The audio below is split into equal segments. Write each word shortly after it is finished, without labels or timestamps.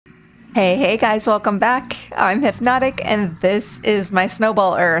Hey guys, welcome back. I'm Hypnotique and this is my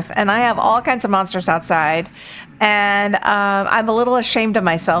snowball earth, and I have all kinds of monsters outside, and I'm a little ashamed of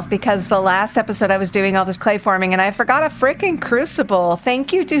myself because the last episode I was doing all this clay forming and I forgot a freaking crucible.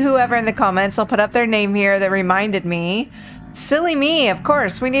 Thank you to whoever in the comments. I'll put up their name here that reminded me. Silly me, of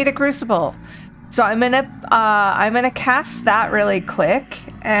course, we need a crucible. So I'm gonna cast that really quick,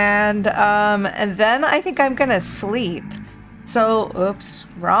 and then I think I'm gonna sleep. So, oops,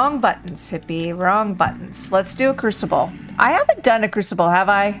 wrong buttons, Hypi, wrong buttons. Let's do a crucible. I haven't done a crucible, have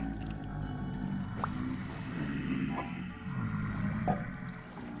I?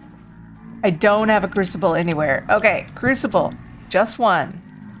 I don't have a crucible anywhere. Okay, crucible, just one.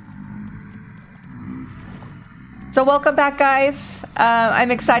 So welcome back, guys.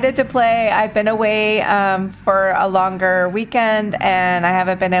 I'm excited to play. I've been away for a longer weekend and I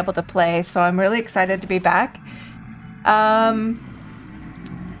haven't been able to play, so I'm really excited to be back. And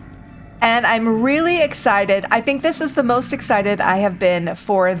I'm really excited. I think this is the most excited I have been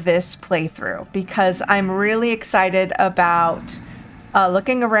for this playthrough because I'm really excited about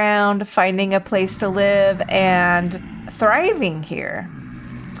looking around, finding a place to live, and thriving here.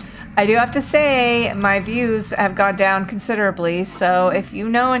 I do have to say my views have gone down considerably, so if you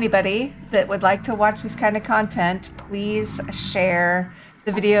know anybody that would like to watch this kind of content, please share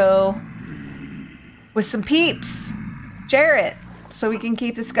the video with some peeps. Share it so we can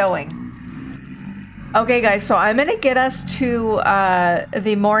keep this going. Okay guys, so I'm gonna get us to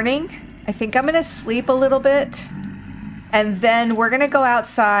the morning. I think I'm gonna sleep a little bit and then we're gonna go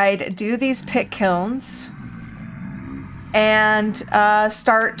outside, do these pit kilns, and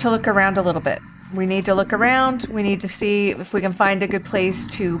start to look around a little bit. We need to look around. We need to see if we can find a good place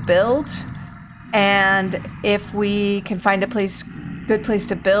to build, and if we can find a good place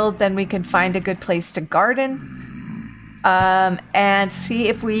to build, then we can find a good place to garden. And see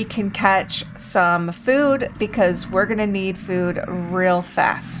if we can catch some food because we're gonna need food real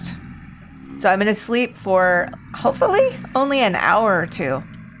fast. So I'm gonna sleep for hopefully only an hour or two.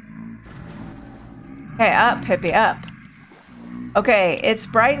 Okay, up, Hypi, up. Okay, it's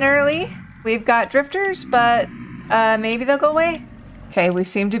bright and early. We've got drifters, but maybe they'll go away. Okay, we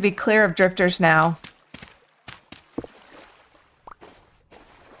seem to be clear of drifters now.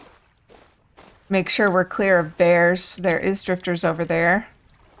 Make sure we're clear of bears. There is drifters over there.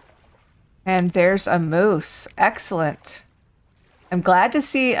 And there's a moose. Excellent. I'm glad to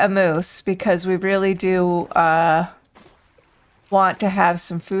see a moose because we really do want to have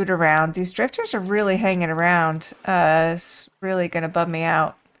some food around. These drifters are really hanging around. It's really going to bum me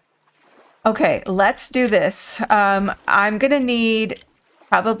out. Okay, let's do this. I'm going to need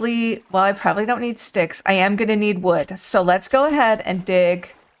probably, well, I probably don't need sticks. I am going to need wood. So let's go ahead and dig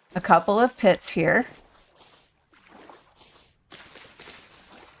a couple of pits here.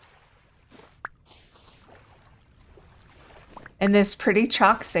 In this pretty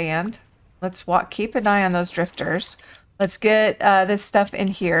chalk sand. Let's keep an eye on those drifters. Let's get this stuff in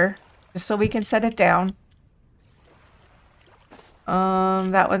here just so we can set it down.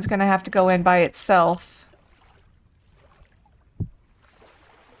 That one's gonna have to go in by itself.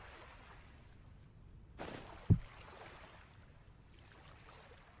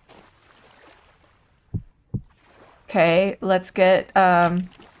 Okay, let's get, can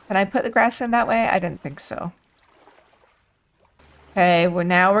I put the grass in that way? I didn't think so. Okay, well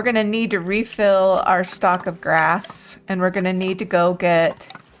now we're gonna need to refill our stock of grass, and we're gonna need to go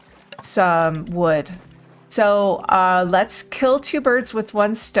get some wood. So, let's kill 2 birds with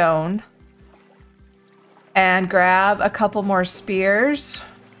 1 stone. And grab a couple more spears.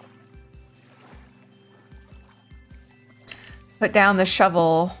 Put down the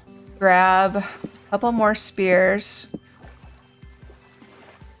shovel. Grab couple more spears.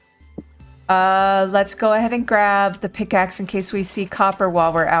 Let's go ahead and grab the pickaxe in case we see copper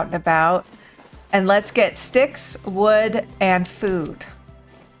while we're out and about. And let's get sticks, wood, and food.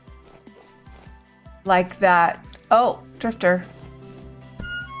 Like that. Oh, drifter.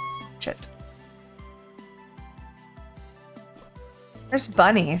 Shit. There's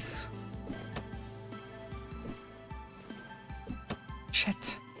bunnies.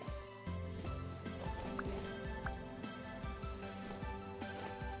 Shit.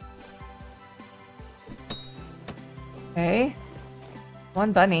 Okay,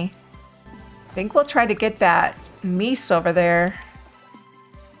 1 bunny. I think we'll try to get that meese over there.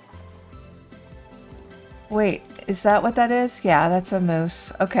 Wait, is that what that is? Yeah, that's a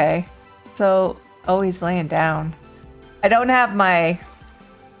moose. Okay, so, oh, he's laying down. I don't have my,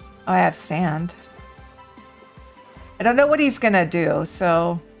 oh, I have sand. I don't know what he's gonna do,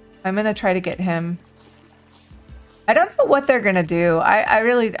 so I'm gonna try to get him. I don't know what they're gonna do.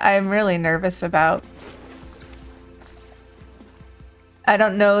 I'm really nervous about. I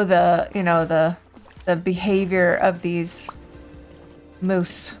don't know the, you know, the behavior of these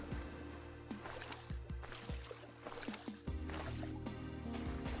moose.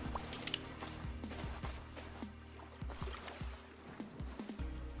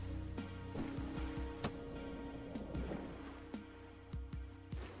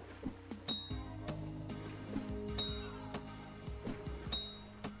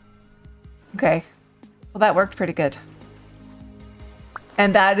 Okay, well that worked pretty good.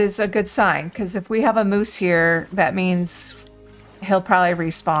 And that is a good sign, because if we have a moose here, that means he'll probably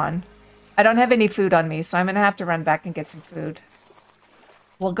respawn. I don't have any food on me, so I'm going to have to run back and get some food.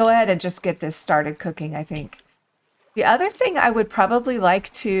 We'll go ahead and just get this started cooking, I think. The other thing I would probably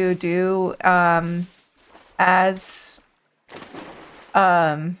like to do as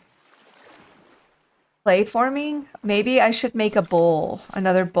play forming, maybe I should make a bowl,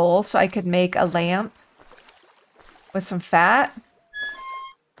 another bowl, so I could make a lamp with some fat.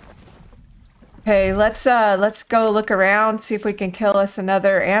 Okay, let's go look around, see if we can kill us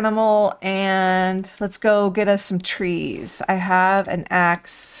another animal, and let's go get us some trees. I have an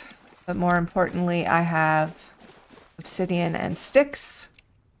axe, but more importantly, I have obsidian and sticks.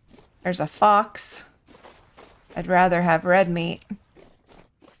 There's a fox. I'd rather have red meat.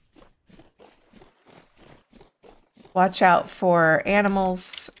 Watch out for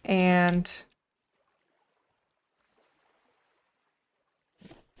animals and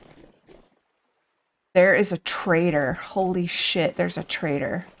there is a trader. Holy shit, there's a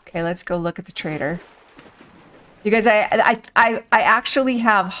trader. Okay, let's go look at the trader. You guys, I actually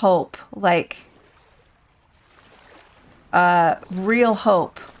have hope, like real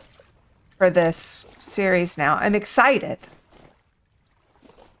hope for this series now. I'm excited.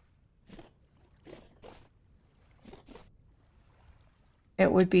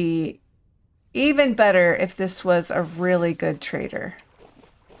 It would be even better if this was a really good trader.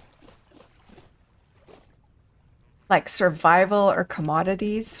 Like survival or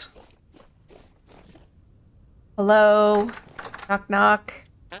commodities. Hello? Knock knock.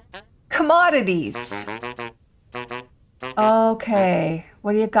 Commodities! Okay,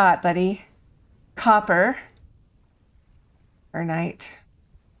 what do you got, buddy? Copper. Burnite.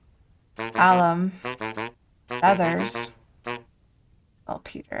 Alum. Feathers.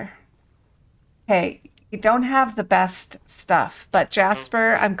 Saltpeter. Okay, you don't have the best stuff, but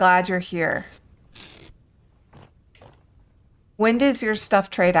Jasper, I'm glad you're here. When does your stuff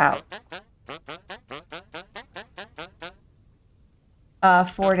trade out?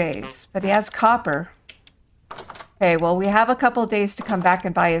 4 days, but he has copper. Okay, well, we have a couple days to come back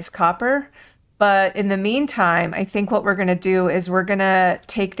and buy his copper, but in the meantime, I think what we're going to do is we're going to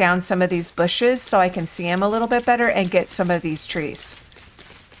take down some of these bushes so I can see him a little bit better and get some of these trees.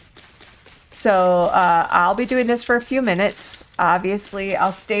 So I'll be doing this for a few minutes. Obviously,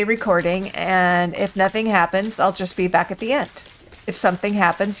 I'll stay recording, and if nothing happens, I'll just be back at the end. If something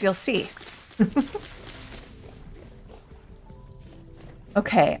happens, you'll see.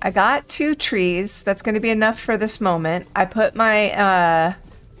 Okay, I got 2 trees. That's going to be enough for this moment. I put my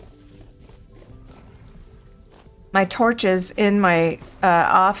my torches in my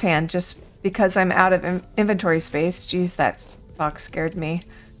offhand just because I'm out of inventory space. Jeez, that fox scared me.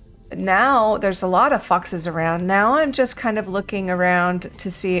 Now there's a lot of foxes around. Now I'm just kind of looking around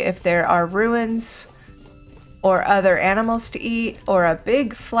to see if there are ruins or other animals to eat or a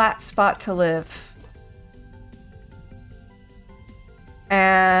big flat spot to live.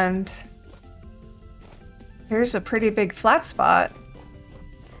 And here's a pretty big flat spot.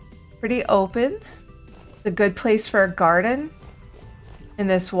 Pretty open. It's a good place for a garden. In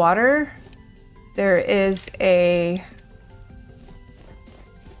this water, there is a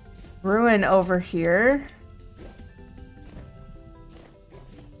ruin over here.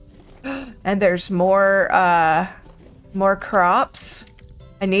 And there's more crops.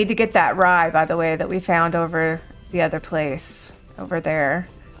 I need to get that rye, by the way, that we found over the other place. Over there.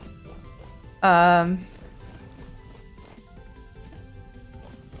 Yeah,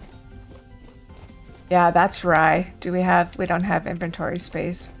 that's rye. We don't have inventory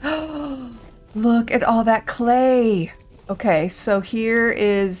space. Look at all that clay. Okay, so here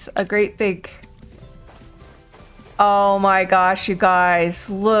is a great big... Oh my gosh, you guys.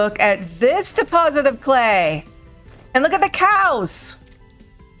 Look at this deposit of clay. And look at the cows.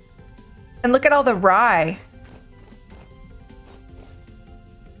 And look at all the rye.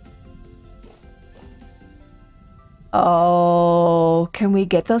 Oh, can we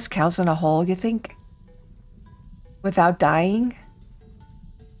get those cows in a hole, you think? Without dying?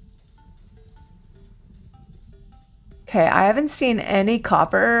 Okay, I haven't seen any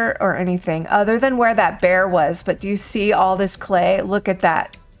copper or anything other than where that bear was, but do you see all this clay? Look at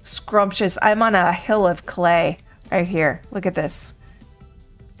that. Scrumptious. I'm on a hill of clay right here. Look at this.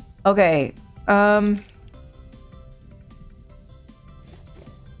 Okay,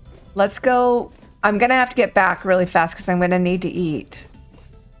 let's go. I'm gonna have to get back really fast because I'm gonna need to eat.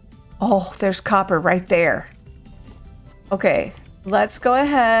 Oh, there's copper right there. Okay, let's go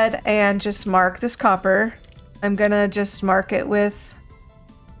ahead and just mark this copper. I'm gonna just mark it with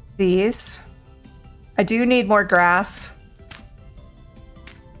these. I do need more grass.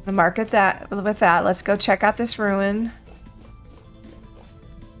 I'll mark it with that. Let's go check out this ruin.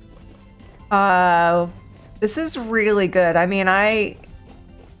 This is really good. I mean, I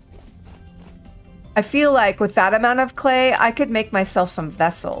feel like with that amount of clay, I could make myself some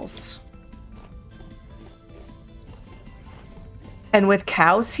vessels. And with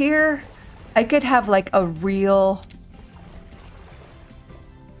cows here, I could have like a real,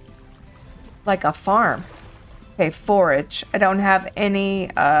 like a farm. Okay, forage. I don't have any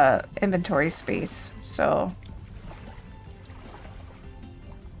inventory space, so.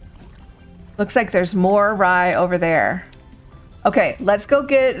 Looks like there's more rye over there. Okay, let's go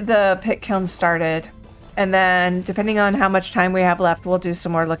get the pit kiln started. And then, depending on how much time we have left, we'll do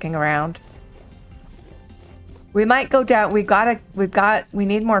some more looking around. We might go down, we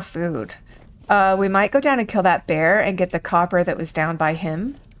need more food. We might go down and kill that bear and get the copper that was down by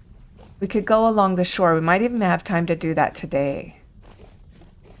him. We could go along the shore. We might even have time to do that today.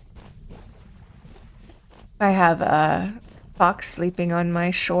 I have a fox sleeping on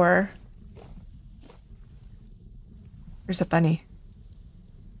my shore. There's a bunny.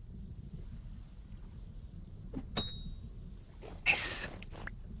 Nice.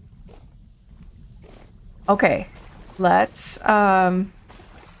 Okay, let's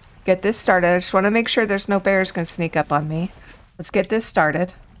get this started. I just want to make sure there's no bears going to sneak up on me. Let's get this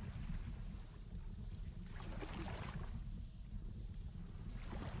started.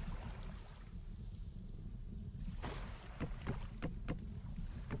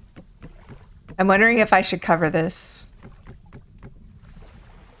 I'm wondering if I should cover this.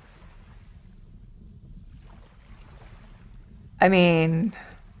 I mean,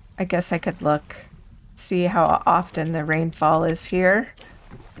 I guess I could look, see how often the rainfall is here.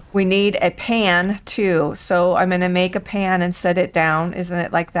 We need a pan too, so I'm gonna make a pan and set it down. Isn't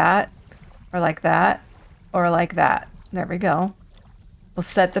it like that? Or like that? Or like that? There we go. We'll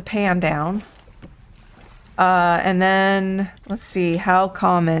set the pan down. And then, let's see, how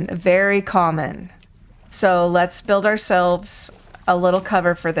common? Very common. So let's build ourselves a little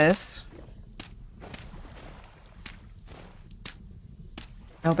cover for this.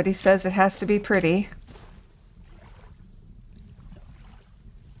 Nobody says it has to be pretty.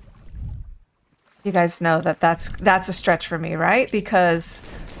 You guys know that that's a stretch for me, right? Because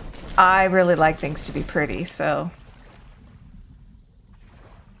I really like things to be pretty, so.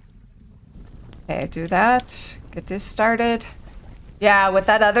 Okay, do that. Get this started. Yeah, with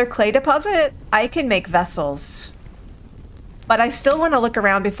that other clay deposit, I can make vessels. But I still want to look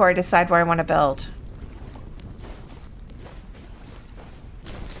around before I decide where I want to build.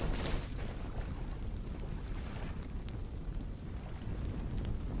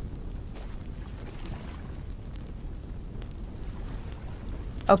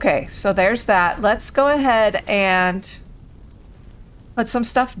 Okay, so there's that. Let's go ahead and put some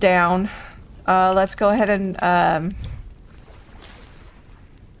stuff down. Let's go ahead and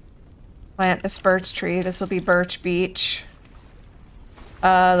plant this birch tree. This will be Birch Beach.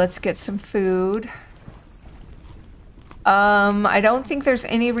 Let's get some food. I don't think there's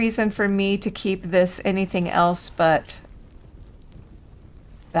any reason for me to keep this anything else but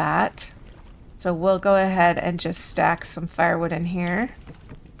that. So we'll go ahead and just stack some firewood in here.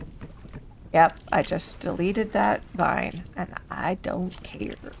 Yep, I just deleted that vine, and I don't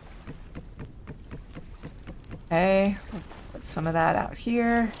care. Okay, we'll put some of that out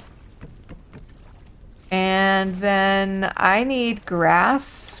here. And then I need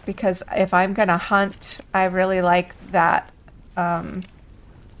grass, because if I'm gonna hunt, I really like that,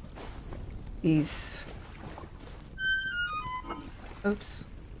 these... Oops.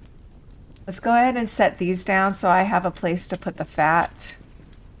 Let's go ahead and set these down so I have a place to put the fat.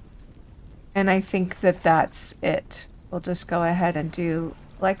 And I think that that's it. We'll just go ahead and do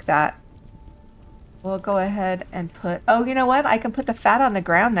like that. We'll go ahead and put... Oh, you know what? I can put the fat on the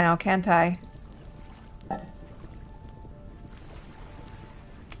ground now, can't I?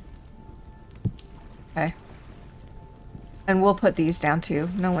 Okay. And we'll put these down too.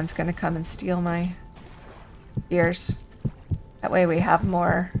 No one's going to come and steal my ears. That way we have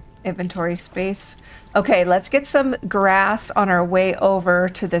more inventory space. Okay, let's get some grass on our way over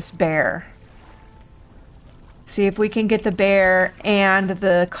to this bear. See if we can get the bear and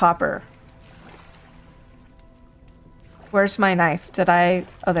the copper. Where's my knife? Did I...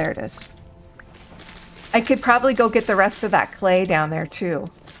 Oh, there it is. I could probably go get the rest of that clay down there, too.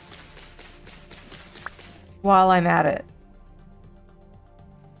 While I'm at it.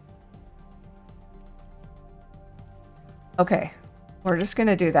 Okay. We're just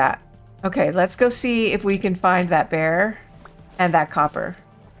gonna do that. Okay, let's go see if we can find that bear and that copper.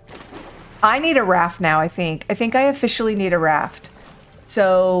 I need a raft now, I think. I think I officially need a raft.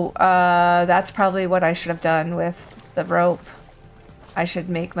 So, that's probably what I should have done with the rope. I should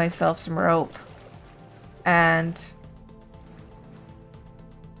make myself some rope. And...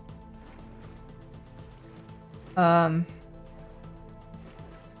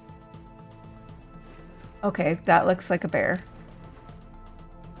 Okay, that looks like a bear.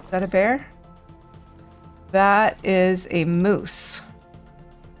 Is that a bear? That is a moose.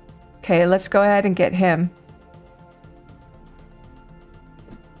 Okay, let's go ahead and get him.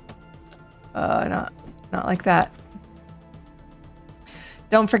 Not like that.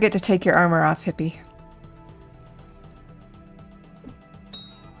 Don't forget to take your armor off, Hypi.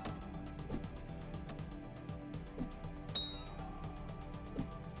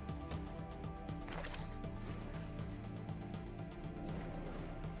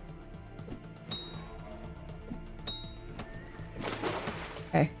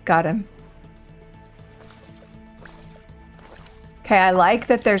 Okay, got him. Okay, I like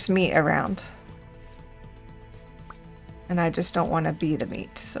that there's meat around. And I just don't want to be the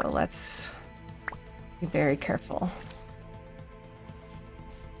meat, so let's be very careful.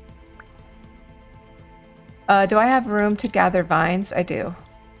 Do I have room to gather vines? I do.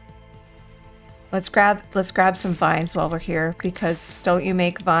 Let's grab some vines while we're here, because don't you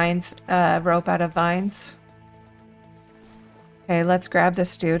make vines, rope out of vines? Okay, let's grab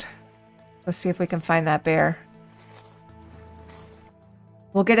this dude. Let's see if we can find that bear.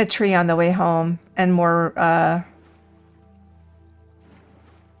 We'll get a tree on the way home and more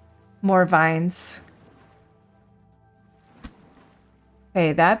vines.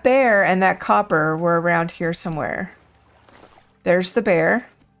 Okay, that bear and that copper were around here somewhere. There's the bear.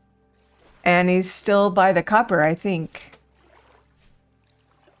 And he's still by the copper, I think.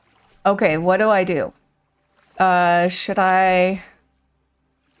 Okay, what do I do? Should I...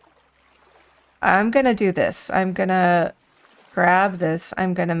 I'm gonna do this. I'm gonna grab this.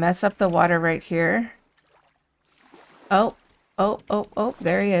 I'm gonna mess up the water right here. Oh,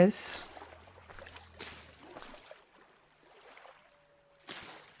 there he is.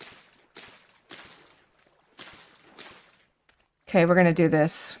 Okay, we're gonna do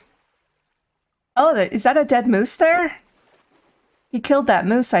this. Oh, is that a dead moose there? He killed that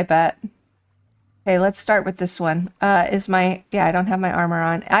moose, I bet. Okay, let's start with this one. Yeah, I don't have my armor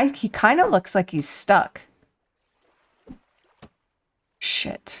on. He kind of looks like he's stuck.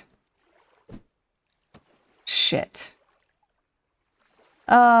 Shit. Shit.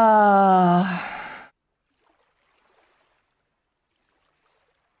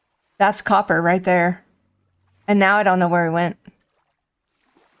 That's copper right there. And now I don't know where he went.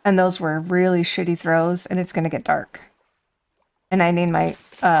 And those were really shitty throws, and it's gonna get dark. And I need my,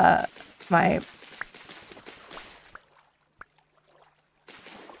 I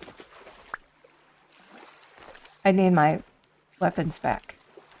need my weapons back.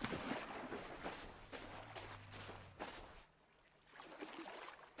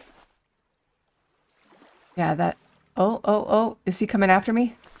 Yeah, that... Oh. Is he coming after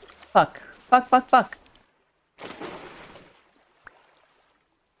me? Fuck. Fuck.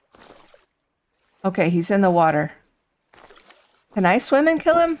 Okay, he's in the water. Can I swim and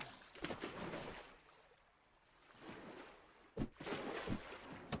kill him?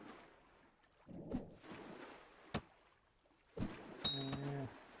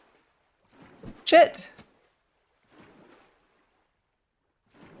 Shit.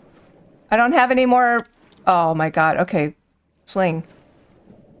 I don't have any more... Oh my god, okay. Sling.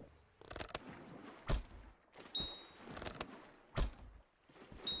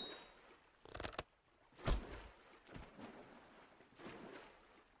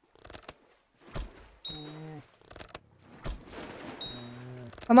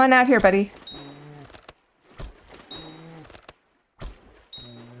 Come on out here, buddy.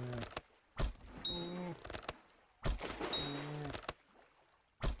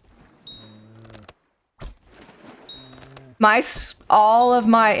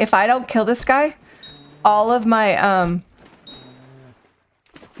 If I don't kill this guy, all of my,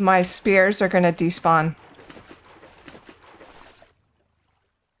 my spears are gonna despawn.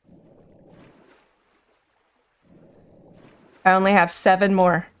 I only have 7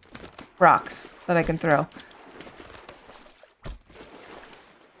 more rocks that I can throw.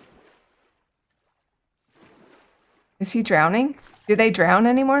 Is he drowning? Do they drown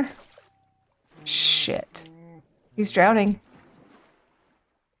anymore? Shit. He's drowning.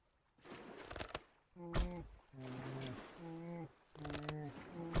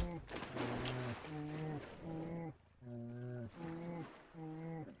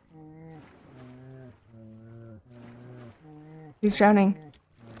 He's drowning.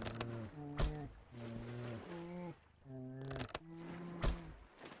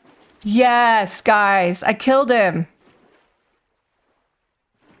 Yes, guys, I killed him.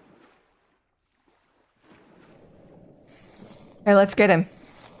 Okay, let's get him.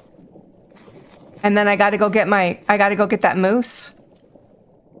 And then I gotta go get that moose.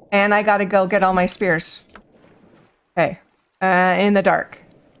 And I gotta go get all my spears. Okay. In the dark.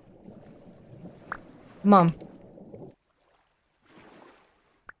 Come on.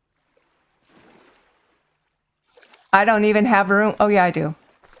 I don't even have room. Oh, yeah, I do.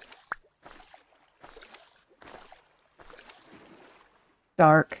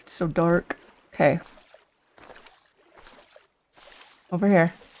 Dark. It's so dark. Okay. Over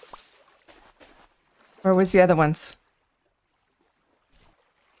here. Where was the other ones?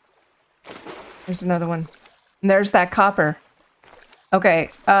 There's another one. And there's that copper. Okay.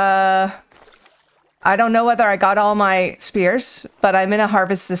 I don't know whether I got all my spears, but I'm gonna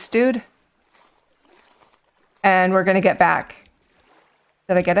harvest this dude. And we're gonna get back.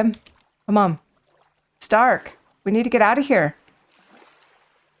 Did I get him? Come on. It's dark. We need to get out of here.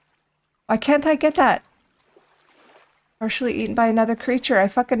 Why can't I get that? Partially eaten by another creature. I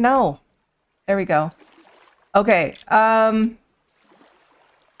fucking know. There we go. Okay. I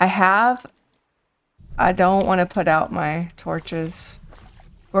don't want to put out my torches.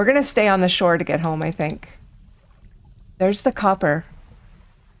 We're gonna stay on the shore to get home, I think. There's the copper.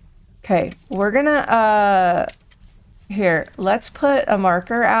 Okay, we're gonna, here, let's put a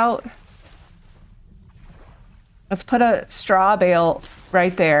marker out. Let's put a straw bale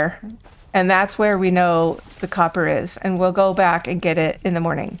right there. And that's where we know the copper is. And we'll go back and get it in the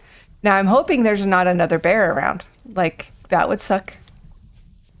morning. Now, I'm hoping there's not another bear around. Like, that would suck.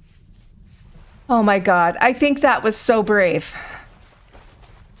 Oh my god, I think that was so brave.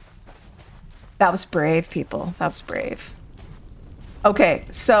 That was brave, people. That was brave. Okay,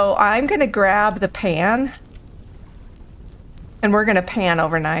 so I'm gonna grab the pan. And we're gonna pan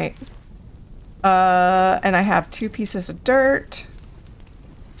overnight. And I have 2 pieces of dirt.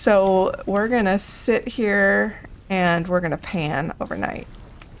 So we're gonna sit here and we're gonna pan overnight.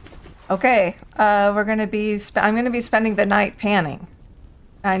 Okay, I'm gonna be spending the night panning.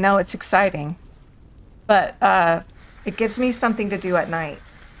 I know it's exciting, but it gives me something to do at night.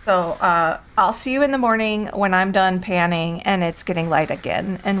 So I'll see you in the morning when I'm done panning and it's getting light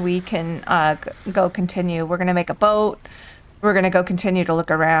again, and we can go continue. We're gonna make a boat. We're gonna go continue to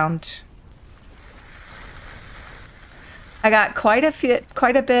look around. I got quite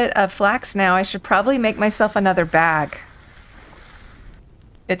a bit of flax now. I should probably make myself another bag.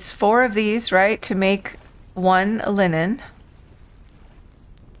 It's 4 of these, right, to make 1 linen.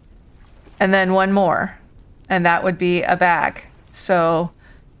 And then 1 more. And that would be a bag. So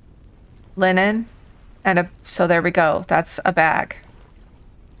linen and so there we go. That's a bag.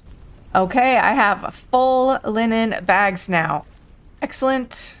 Okay, I have full linen bags now.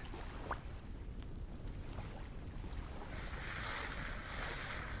 Excellent.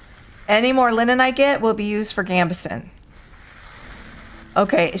 Any more linen I get will be used for Gambison.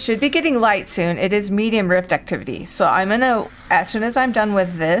 Okay, it should be getting light soon. It is medium rift activity. So I'm gonna, as soon as I'm done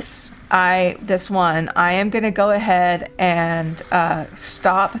with this, I am gonna go ahead and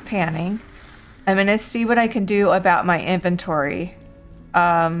stop panning. I'm gonna see what I can do about my inventory.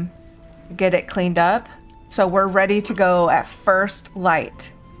 Get it cleaned up. So we're ready to go at first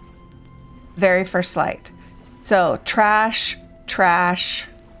light. Very first light. So trash.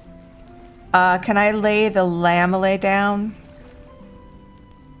 Can I lay the lamellay down?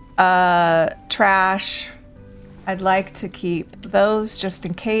 Trash. I'd like to keep those just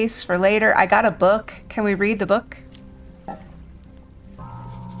in case for later. I got a book. Can we read the book?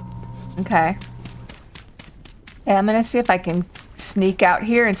 Okay. Yeah, I'm gonna see if I can sneak out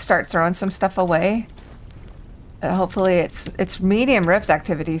here and start throwing some stuff away. Hopefully it's medium rift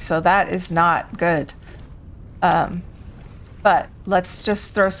activity, so that is not good. But let's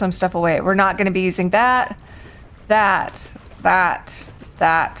just throw some stuff away. We're not going to be using that. Trash.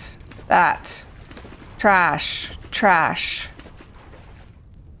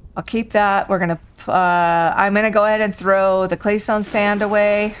 I'll keep that. We're going to, I'm going to go ahead and throw the claystone sand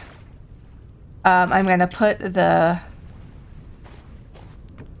away. I'm going to put the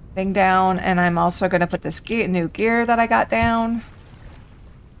thing down, and I'm also going to put this new gear that I got down.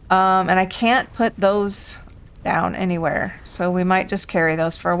 And I can't put those down anywhere, so we might just carry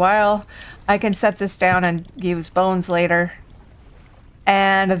those for a while. I can set this down and use bones later,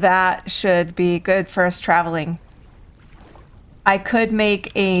 and that should be good for us traveling. I could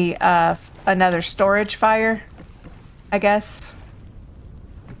make a another storage fire, I guess,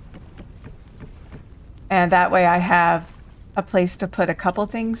 and that way I have a place to put a couple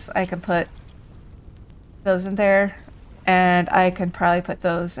things. I can put those in there, and I can probably put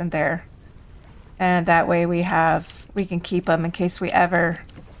those in there, and that way we can keep them in case we ever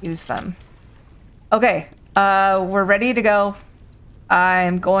use them. Okay, we're ready to go.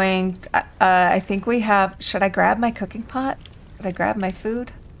 I'm going, I think we have, should I grab my cooking pot? Should I grab my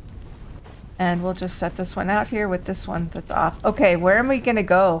food? And we'll just set this one out here with this one that's off. Okay, where am we gonna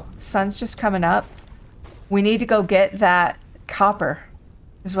go? The sun's just coming up. We need to go get that copper,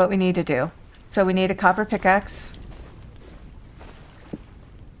 is what we need to do. So we need a copper pickaxe.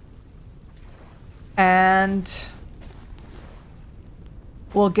 And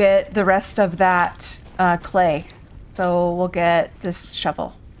we'll get the rest of that clay. So we'll get this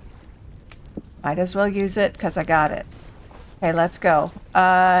shovel. Might as well use it because I got it. Okay, let's go.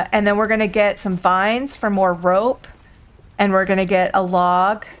 And then we're going to get some vines for more rope. And we're going to get a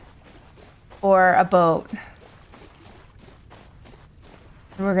log or a boat.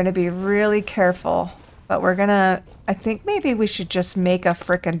 And we're going to be really careful. But we're going to... I think maybe we should just make a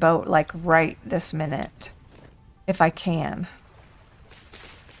frickin' boat like right this minute. If I can.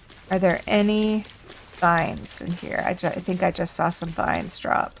 Are there any vines in here? I think I just saw some vines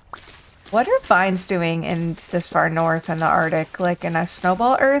drop. What are vines doing in this far north in the Arctic? Like in a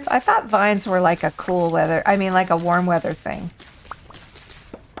snowball earth? I thought vines were like a cool weather, I mean like a warm weather thing.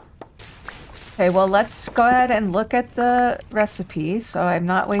 Okay, well let's go ahead and look at the recipe so I'm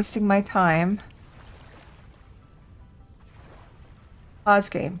not wasting my time. Pause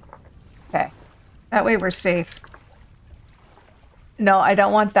game. Okay. That way we're safe. No, I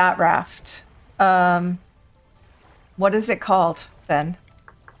don't want that raft. What is it called then?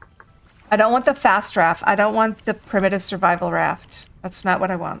 I don't want the fast raft. I don't want the primitive survival raft. That's not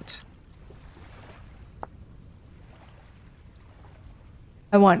what I want.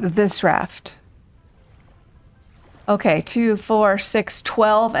 I want this raft. Okay, 2, 4, 6,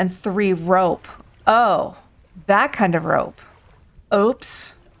 12, and 3 rope. Oh, that kind of rope.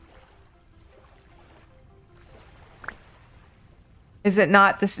 Oops. Is it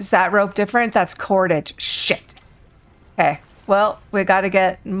not? Is that rope different? That's cordage. Shit. Okay. Well, we got to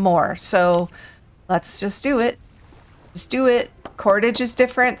get more. So let's just do it. Just do it. Cordage is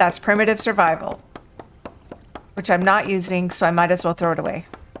different. That's primitive survival. Which I'm not using, so I might as well throw it away.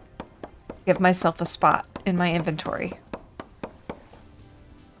 Give myself a spot in my inventory.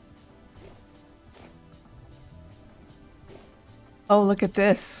 Oh, look at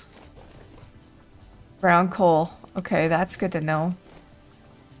this. Brown coal. Okay, that's good to know.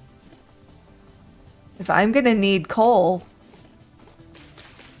 Because I'm going to need coal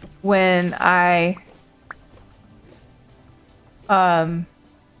when I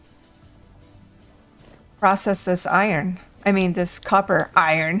process this iron. I mean, this copper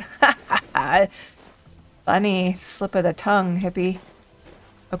iron. Funny slip of the tongue, hippie.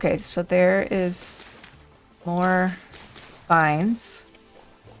 Okay, so there is more vines.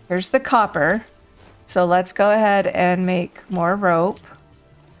 Here's the copper. So let's go ahead and make more rope.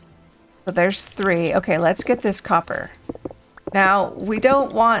 So there's 3. Okay, let's get this copper. Now, we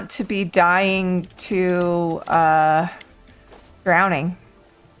don't want to be dying to drowning.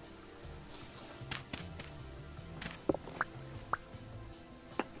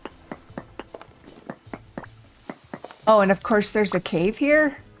 Oh, and of course there's a cave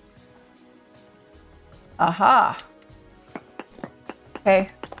here. Aha. Okay.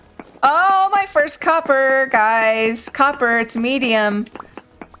 Oh, my first copper, guys. Copper, it's medium.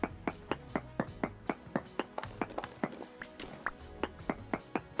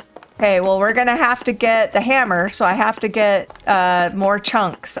 Okay, well, we're gonna have to get the hammer, so I have to get more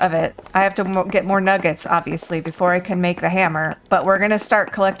chunks of it. I have to get more nuggets, obviously, before I can make the hammer. But we're gonna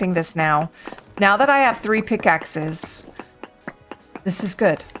start collecting this now. Now that I have 3 pickaxes, this is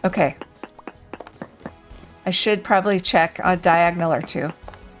good. Okay. I should probably check a diagonal or 2.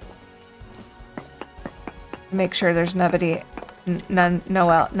 Make sure there's none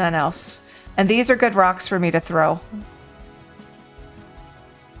else. And these are good rocks for me to throw.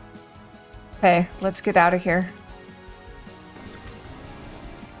 Okay, let's get out of here.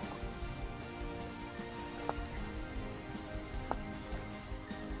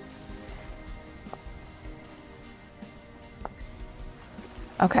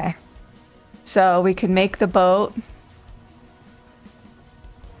 Okay. So we can make the boat.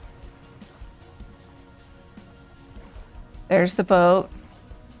 There's the boat.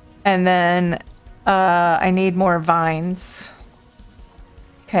 And then I need more vines.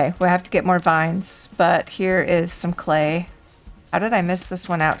 Okay, we have to get more vines. But here is some clay. How did I miss this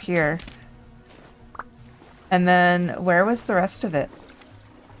one out here? And then where was the rest of it?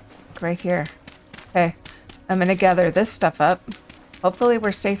 Right here. Okay, I'm gonna gather this stuff up. Hopefully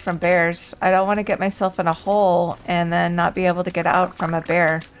we're safe from bears. I don't want to get myself in a hole and then not be able to get out from a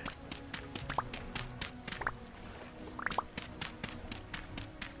bear.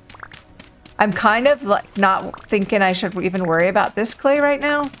 I'm kind of like not thinking I should even worry about this clay right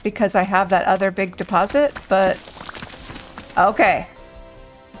now because I have that other big deposit, but okay.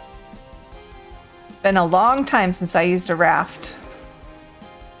 Been a long time since I used a raft.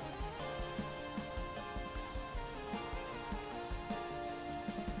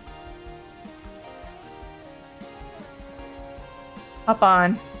 Hop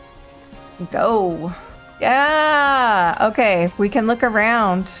on. Go. Yeah. Okay, we can look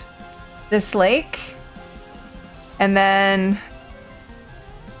around this lake and then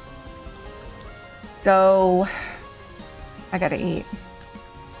go. I gotta eat.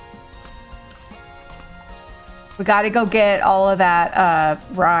 We gotta go get all of that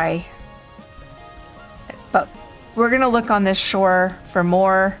rye. But we're gonna look on this shore for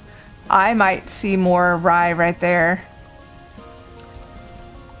more. I might see more rye right there.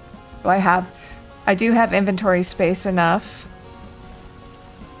 I do have inventory space enough.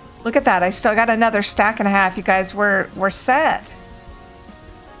 Look at that. I still got another stack and a half. You guys, we're set.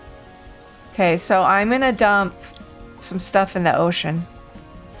 Okay, so I'm gonna dump some stuff in the ocean.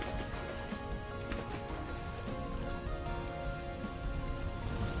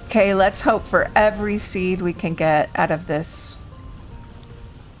 Okay, let's hope for every seed we can get out of this.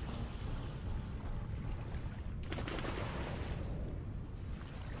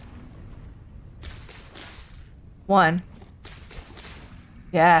 One.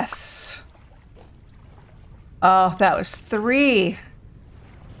 Yes. Oh, that was 3.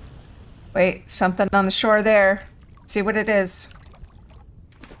 Wait, something on the shore there. See what it is.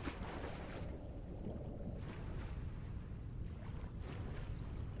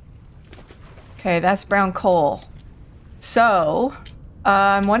 Okay, that's brown coal. So,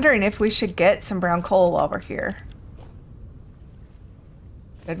 I'm wondering if we should get some brown coal while we're here.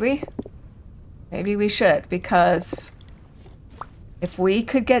 Should we? Maybe we should, because if we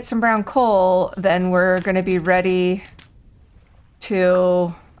could get some brown coal, then we're going to be ready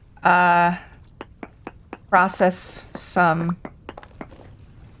to process some.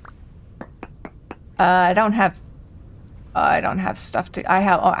 I don't have stuff to. I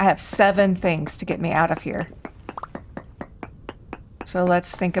have 7 things to get me out of here. So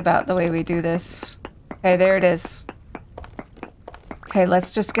let's think about the way we do this. Okay, there it is. Okay,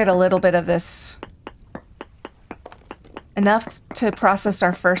 let's just get a little bit of this. Enough to process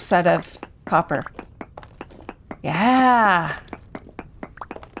our first set of copper. Yeah.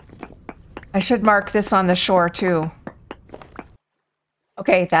 I should mark this on the shore too.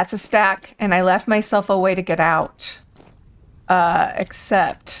 Okay, that's a stack, and I left myself a way to get out.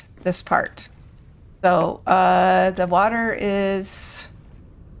 Except this part. So, the water is...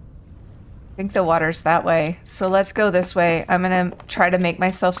 I think the water's that way. So let's go this way. I'm gonna try to make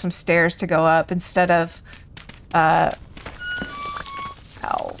myself some stairs to go up instead of...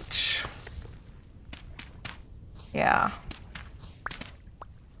 ouch. Yeah.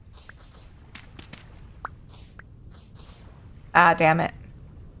 Ah, damn it.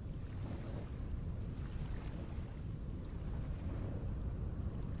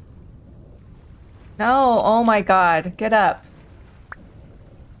 No, oh my god. Get up.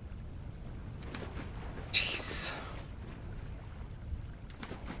 Jeez.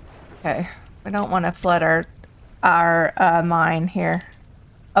 Okay, we don't want to flood our mine here.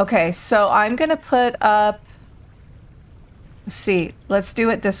 Okay, so I'm gonna put up... Let's see. Let's do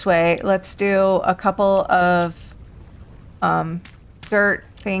it this way. Let's do a couple of dirt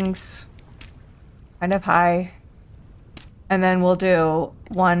things kind of high. And then we'll do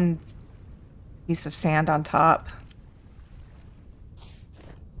 1 piece of sand on top.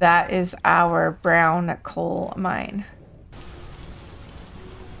 That is our brown coal mine.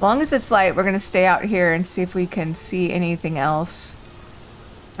 As long as it's light, we're going to stay out here and see if we can see anything else.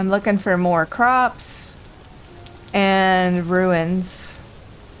 I'm looking for more crops and ruins.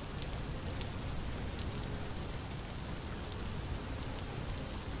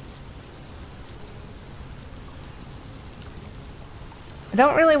 I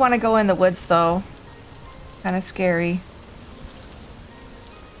don't really want to go in the woods though. Kind of scary.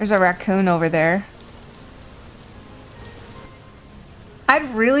 There's a raccoon over there.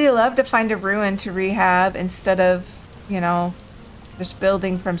 I'd really love to find a ruin to rehab instead of, you know, just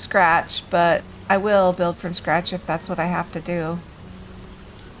building from scratch, but I will build from scratch if that's what I have to do.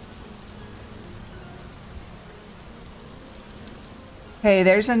 Hey,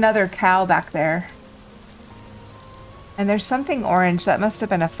 there's another cow back there. And there's something orange. That must have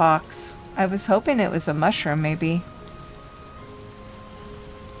been a fox. I was hoping it was a mushroom, maybe.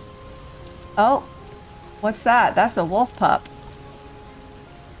 Oh, what's that? That's a wolf pup.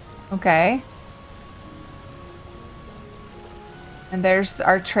 Okay. And there's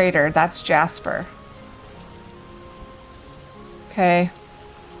our trader. That's Jasper. Okay.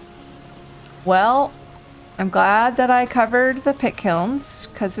 Well, I'm glad that I covered the pit kilns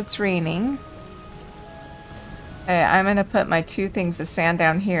because it's raining. Okay, I'm gonna put my 2 things of sand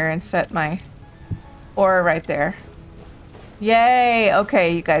down here and set my ore right there. Yay!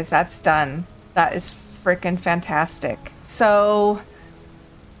 Okay, you guys, that's done. That is freaking fantastic. So,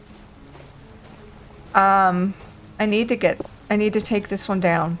 I need to take this one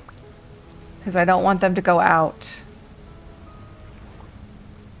down because I don't want them to go out.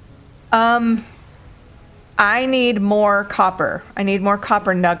 I need more copper. I need more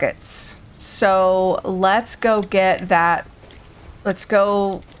copper nuggets. So let's go get that. Let's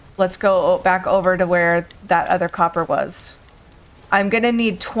go back over to where that other copper was. I'm gonna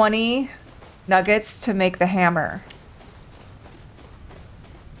need 20 nuggets to make the hammer.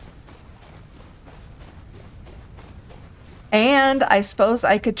 And I suppose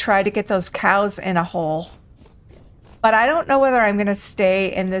I could try to get those cows in a hole. But I don't know whether I'm gonna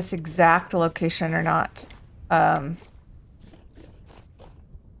stay in this exact location or not. I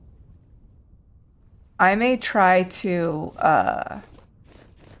may try to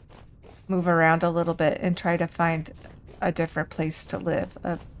move around a little bit and try to find a different place to live,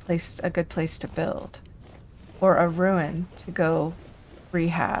 a good place to build, or a ruin to go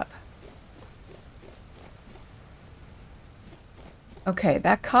rehab. Okay,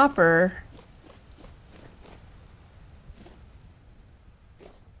 that copper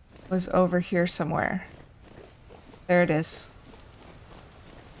was over here somewhere. There it is.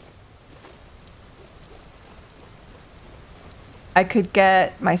 I could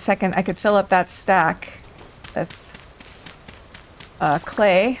get my second, I could fill up that stack with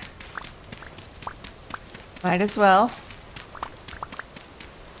clay. Might as well.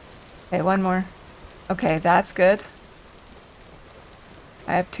 Okay, one more. Okay, that's good.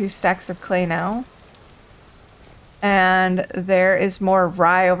 I have 2 stacks of clay now. And there is more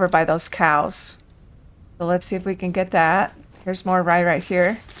rye over by those cows. So let's see if we can get that. Here's more rye right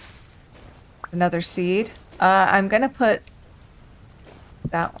here. Another seed. I'm gonna put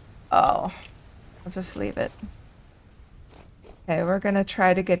that. Oh, I'll just leave it. Okay, we're gonna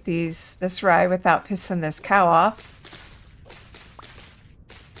try to get this rye without pissing this cow off.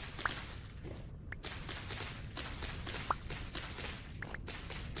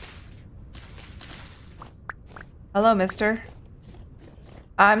 Hello, mister.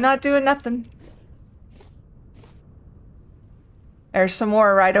 I'm not doing nothing. There's some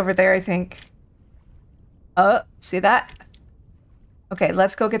more right over there, I think. Oh, see that? Okay,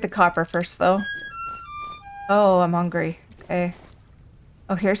 let's go get the copper first, though. Oh, I'm hungry. Okay.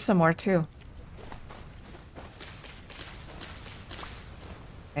 Oh, here's some more, too.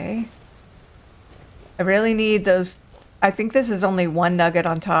 Okay. I really need those. I think this is only 1 nugget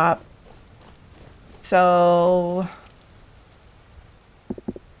on top. So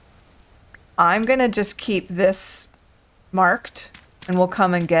I'm gonna just keep this marked and we'll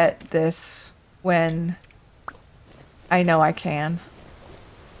come and get this when I know I can.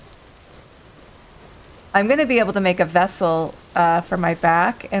 I'm gonna be able to make a vessel for my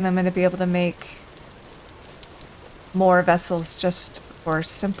back, and I'm gonna be able to make more vessels just for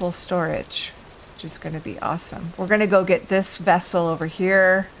simple storage, which is gonna be awesome. We're gonna go get this vessel over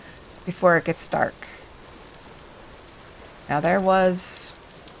here before it gets dark. Now there was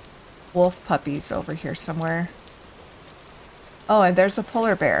wolf puppies over here somewhere. Oh, and there's a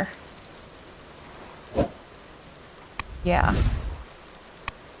polar bear. Yeah.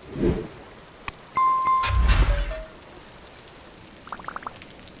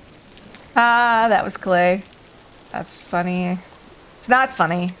 Ah, that was clay. That's funny. It's not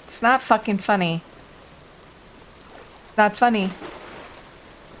funny. It's not fucking funny. It's not funny.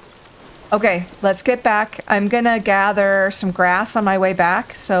 Okay, let's get back. I'm gonna gather some grass on my way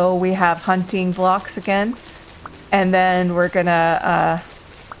back so we have hunting blocks again. And then we're gonna,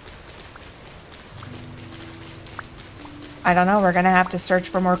 I don't know, we're gonna have to search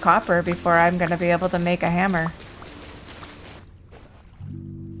for more copper before I'm gonna be able to make a hammer.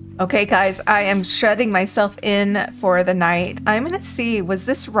 Okay, guys, I am shutting myself in for the night. I'm gonna see, was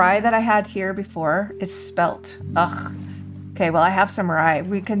this rye that I had here before? It's spelt. Ugh. Okay, well, I have some rye.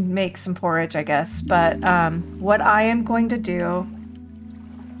 We can make some porridge, I guess. But what I am going to do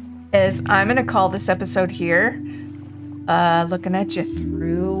is I'm gonna call this episode here. Looking at you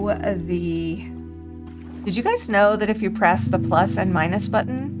through the... Did you guys know that if you press the plus and minus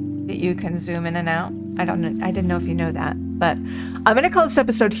button, that you can zoom in and out? I don't know. I didn't know if you know that. But I'm going to call this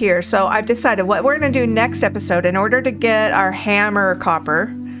episode here. So I've decided what we're going to do next episode. In order to get our hammer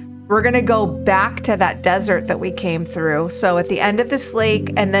copper, we're going to go back to that desert that we came through. So at the end of this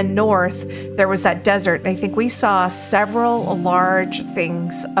lake and then north, there was that desert. And I think we saw several large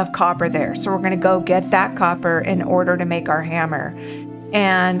things of copper there. So we're going to go get that copper in order to make our hammer.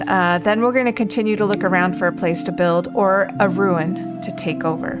 And then we're going to continue to look around for a place to build or a ruin to take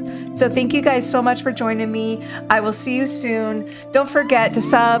over. So thank you guys so much for joining me. I will see you soon. Don't forget to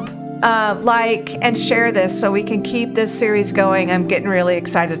sub, like, and share this so we can keep this series going. I'm getting really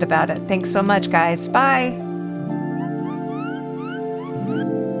excited about it. Thanks so much, guys. Bye.